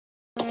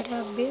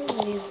galera,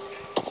 beleza?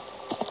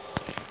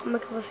 Como é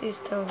que vocês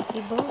estão?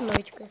 E boa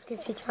noite, que eu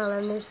esqueci de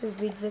falar nesses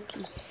vídeos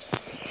aqui.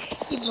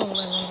 E bom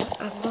galera,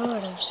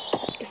 agora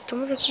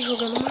estamos aqui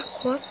jogando uma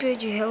cópia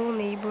de Hello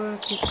Neighbor,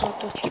 aquele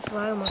prototipo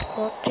lá, é uma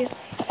cópia.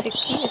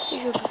 Esse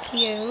jogo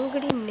aqui é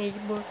Angry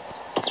Neighbor,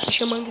 se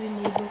chama Angry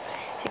Neighbor.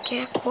 Esse aqui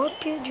é a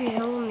cópia de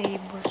Hello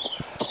Neighbor,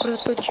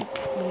 prototipo,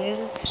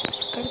 beleza?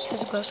 Espero que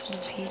vocês gostem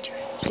do vídeo,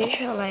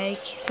 deixa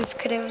like, se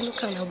inscreve no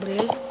canal,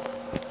 beleza?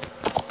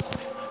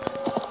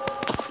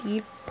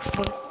 E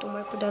vamos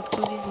tomar cuidado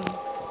com o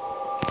vizinho.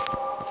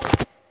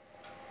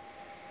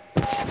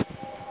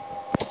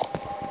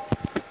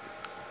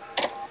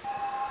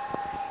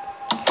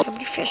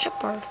 Abre e fecha a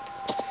porta,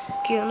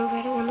 que eu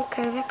não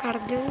quero ver a cara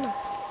dele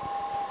não.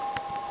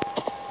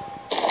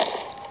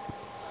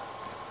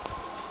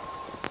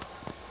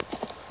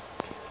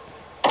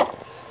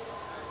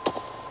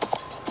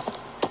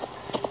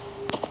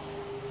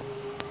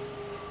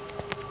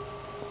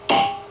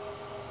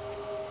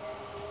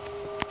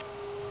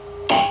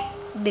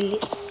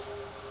 Beleza.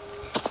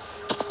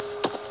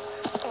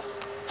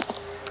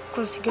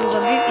 Conseguimos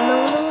abrir?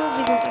 Não, o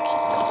vizinho tá aqui.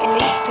 Ele é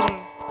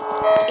estranho.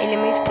 Ele é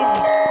meio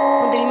esquisito.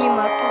 Quando ele me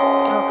mata,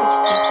 troca de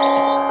tempo.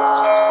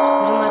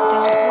 Ele mata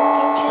ela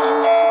pra tirar a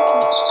nossa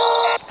casa.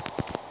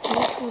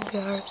 Nesse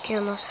lugar que é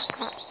a nossa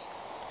casa.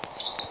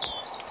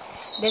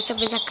 Dessa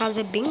vez a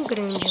casa é bem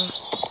grande, ó.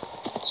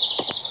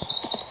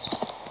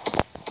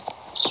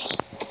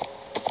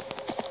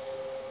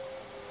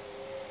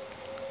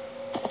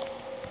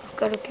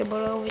 Eu quero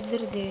quebrar o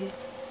vidro dele.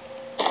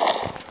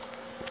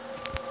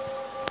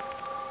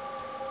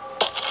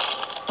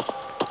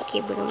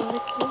 Quebramos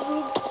aqui o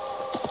vidro.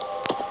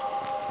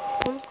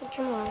 Vamos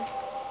continuar.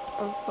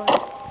 Vamos embora.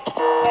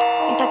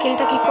 Ele tá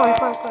aqui, corre.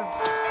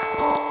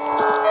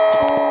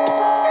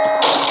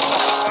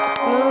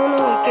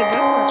 Não, ele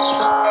quebrou a porta.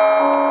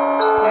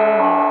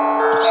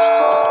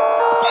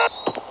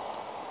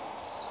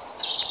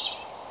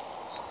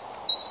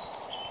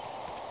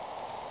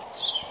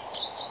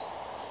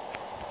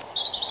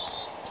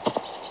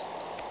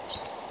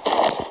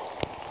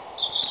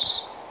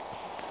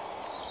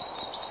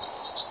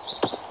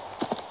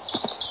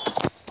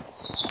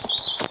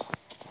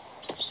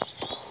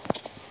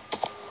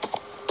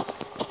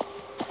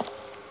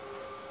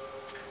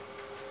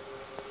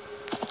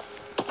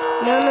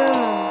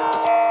 Não.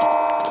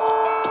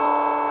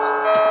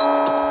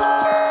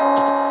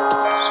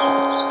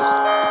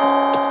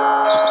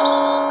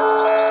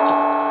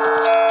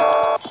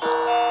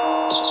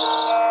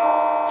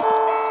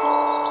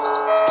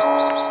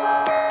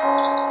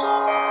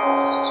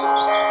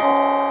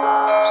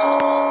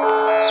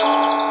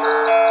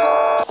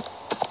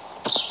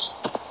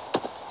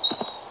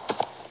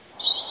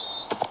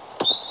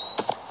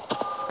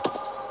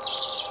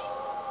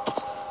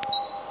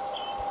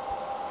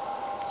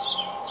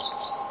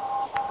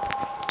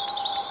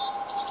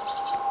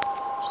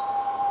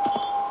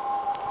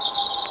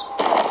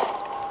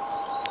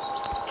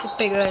 Deixa eu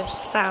pegar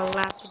essa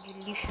lata de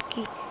lixo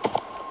aqui.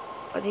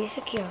 Fazer isso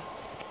aqui, ó.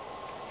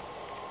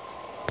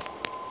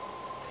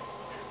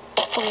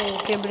 Pô,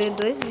 quebrei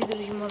 2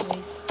 vidros de uma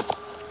vez.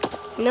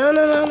 Não.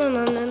 Não.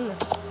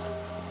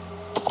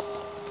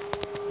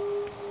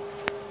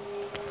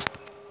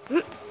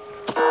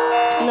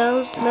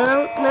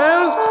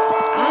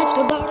 Ai,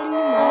 toda hora ele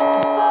me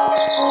mata.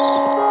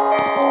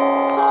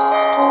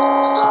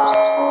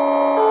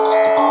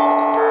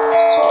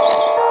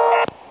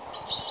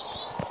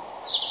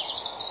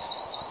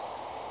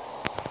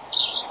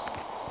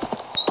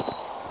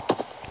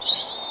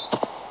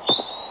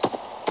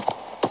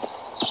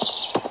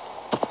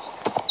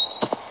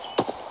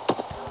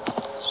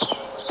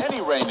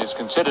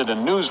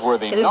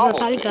 Ele já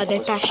tá ligado,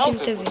 ele tá assistindo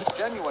TV.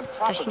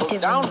 Tá assistindo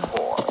TV.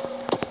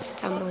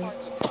 Tamanho.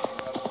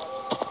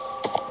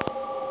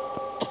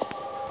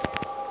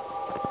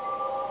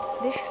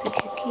 Deixa isso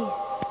aqui.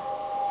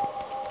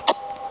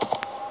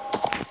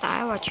 Tá,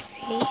 eu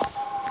ativei.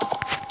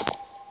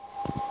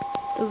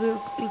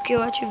 O que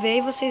eu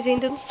ativei vocês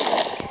ainda não sabem.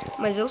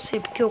 Mas eu sei,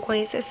 porque eu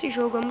conheço esse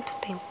jogo há muito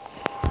tempo.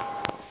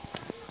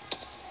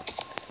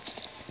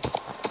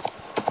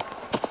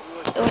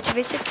 Eu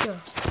ativei esse aqui, ó.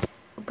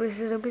 Eu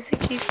preciso abrir esse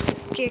aqui.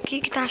 Porque aqui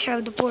que tá a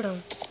chave do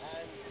porão.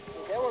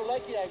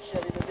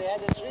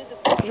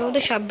 Já vou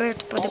deixar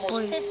aberto pra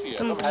depois.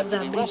 Eu não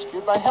precisar abrir.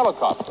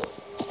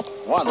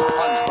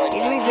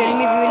 Ele me viu.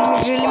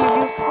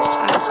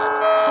 Ah, tá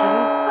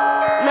vendo?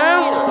 Não,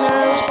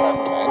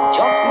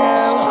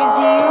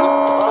 vizinho.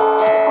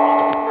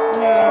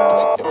 Não.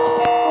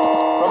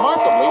 What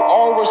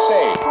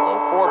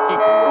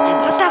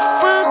the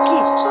fuck?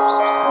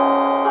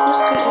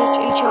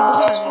 Ele tinha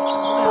bugado.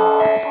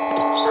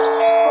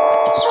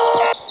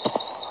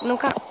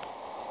 Nunca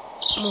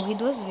morri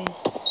 2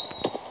 vezes.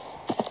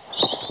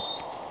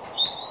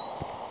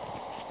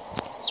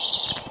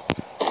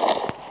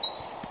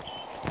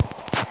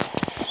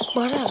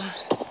 Bora lá.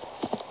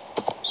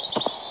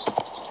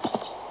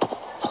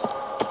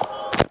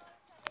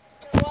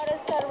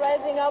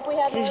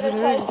 Vocês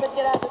viram ele?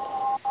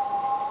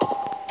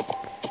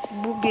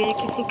 Buguei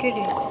aqui sem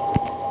querer.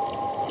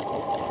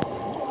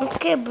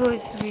 quebrou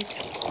esse vidro.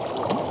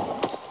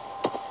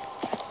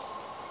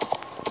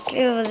 O que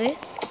eu vou fazer?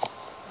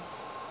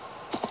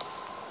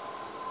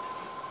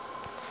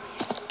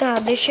 Tá,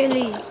 deixa ele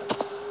ir.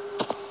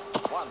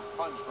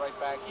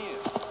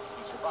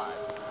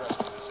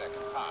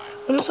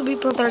 Vamos subir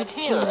para o andar de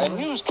cima. Por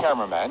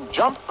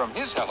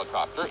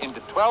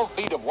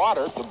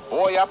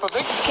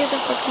que essa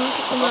porta não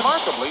tem como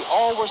abrir?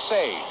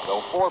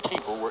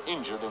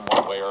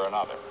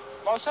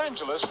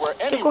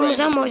 Tem como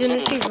usar mod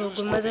nesse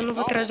jogo, mas eu não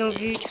vou trazer um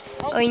vídeo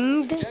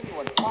ainda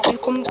de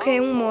como que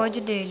é um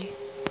mod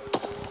dele.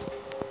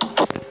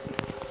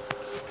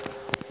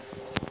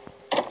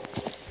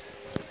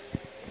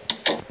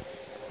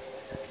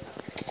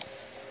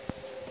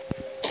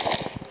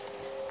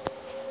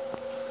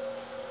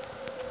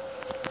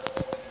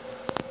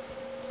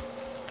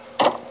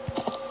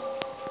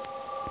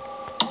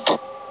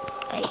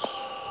 Aí.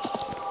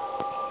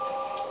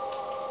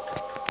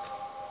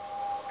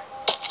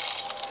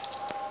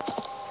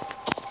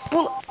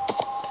 Pula!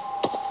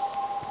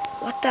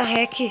 What the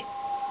heck?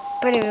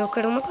 Pera aí, eu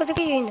quero uma coisa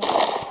aqui ainda.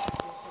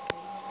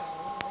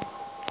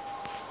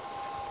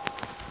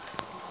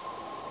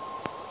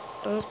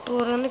 Estamos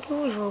explorando aqui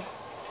o jogo.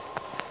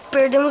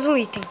 Perdemos um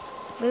item.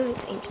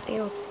 Beleza, a gente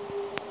tem outro.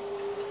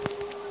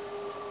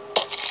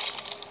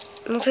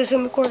 Não sei se eu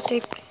me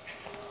cortei com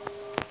isso.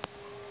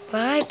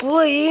 Vai,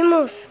 pula aí,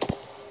 moço.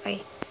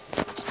 Aí.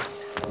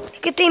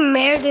 Aqui tem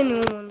merda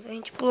nenhuma, mano. A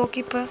gente pulou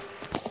aqui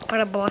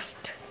pra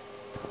bosta.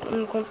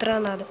 Não encontrar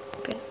nada.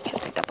 Pera, deixa eu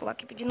tentar pular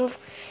aqui de novo.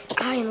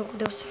 Ai, não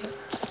deu certo.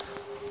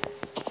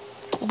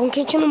 O bom é que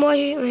a gente não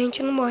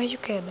morre de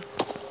queda.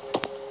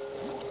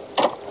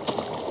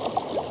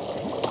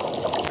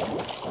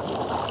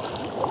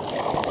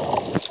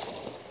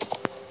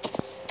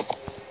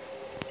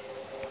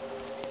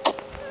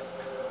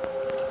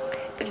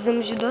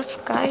 Precisamos de 2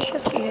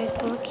 caixas que já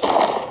estão aqui.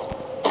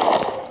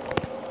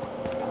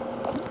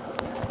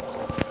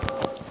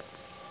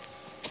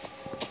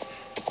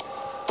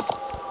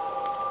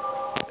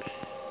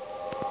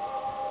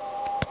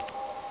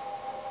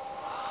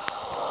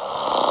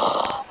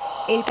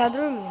 Ele tá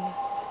dormindo.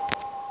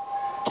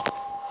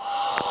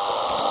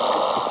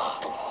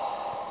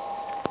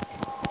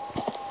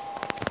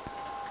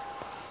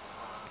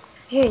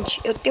 Gente,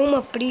 eu tenho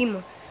uma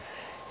prima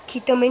que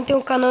também tem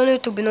um canal no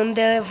YouTube. O nome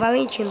dela é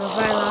Valentina.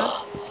 Vai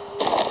lá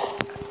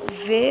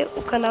ver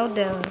o canal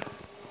dela.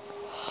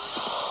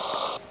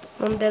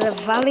 O nome dela é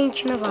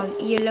Valentina Vale.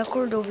 E ele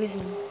acordou o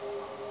vizinho.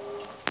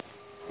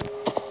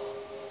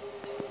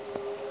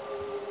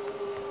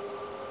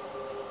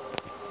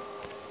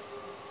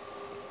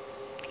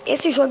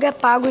 Esse jogo é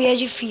pago e é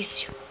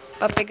difícil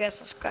pra pegar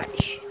essas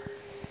caixas.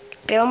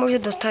 Pelo amor de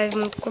Deus, tá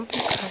muito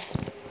complicado.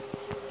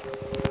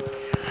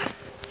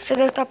 Você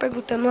deve estar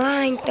perguntando,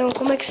 então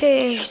como é que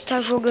você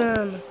está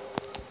jogando?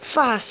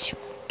 Fácil.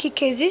 O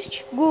que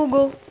existe?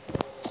 Google.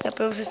 Dá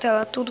pra você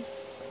instalar tudo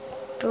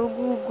pelo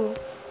Google.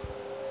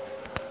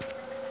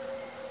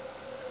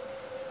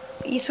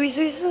 Isso.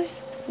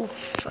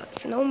 Ufa,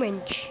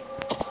 finalmente.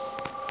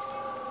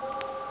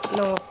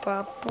 Não, é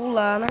pra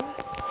pular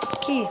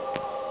aqui.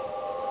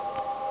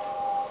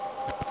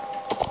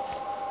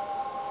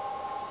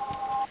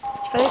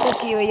 Falei que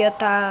aqui eu ia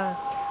estar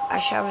a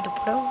chave do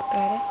porão.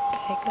 Pera.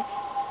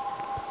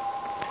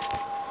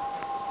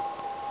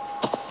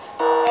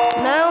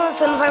 Não,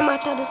 você não vai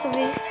matar dessa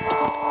vez.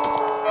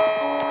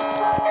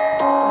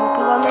 Vou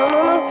pular,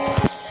 não.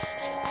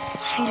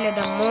 Filha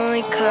da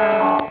mãe,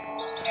 cara.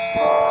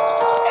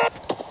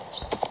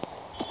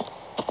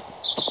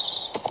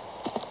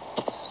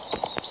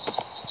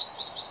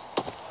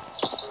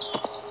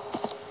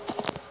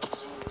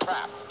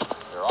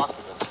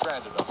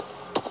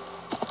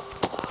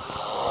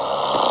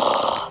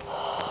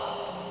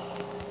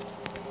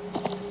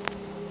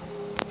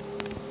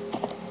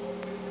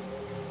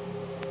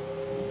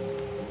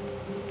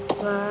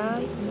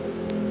 Vai.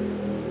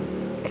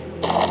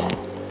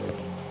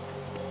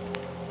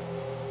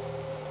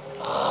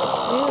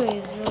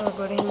 Beleza,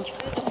 agora a gente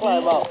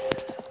vai.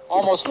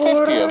 Almost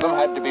 50 of them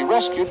had to be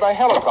rescued by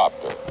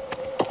helicopter.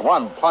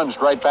 One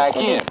plunged right back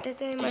in.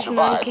 He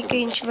survived. O que a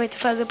gente vai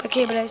fazer para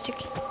quebrar isso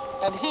aqui?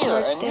 And here,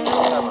 a new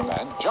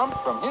cameraman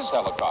jumped from his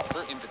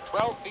helicopter into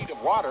 12 feet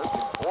of water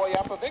to buoy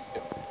up a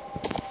victim.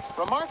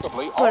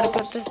 Remarkably, Agora eu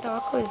quero testar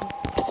uma coisa.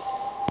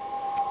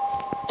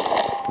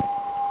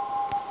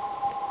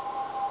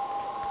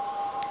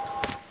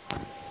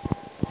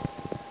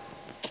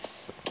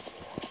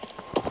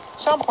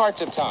 some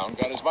parts of town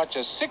got as much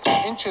as 6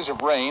 inches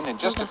of rain in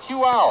just a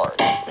few hours,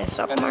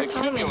 and it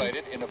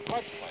accumulated in a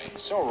floodplain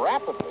so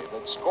rapidly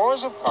that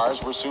scores of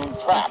cars were soon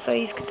trapped.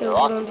 Their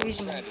occupants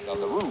stranded on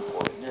the roof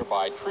or in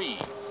nearby trees.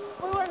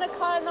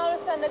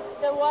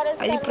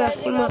 Ali pra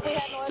cima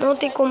não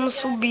tem como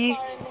subir.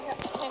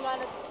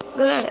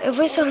 Galera, eu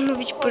vou encerrando o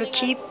vídeo por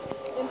aqui.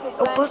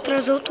 Eu posso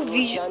trazer outro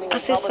vídeo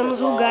acessando os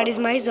lugares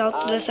mais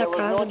altos dessa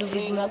casa do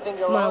vizinho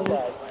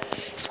maluco.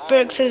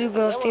 Espero que vocês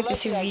gostem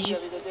desse vídeo.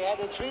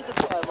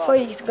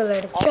 Foi isso,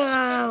 galera.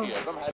 Tchau!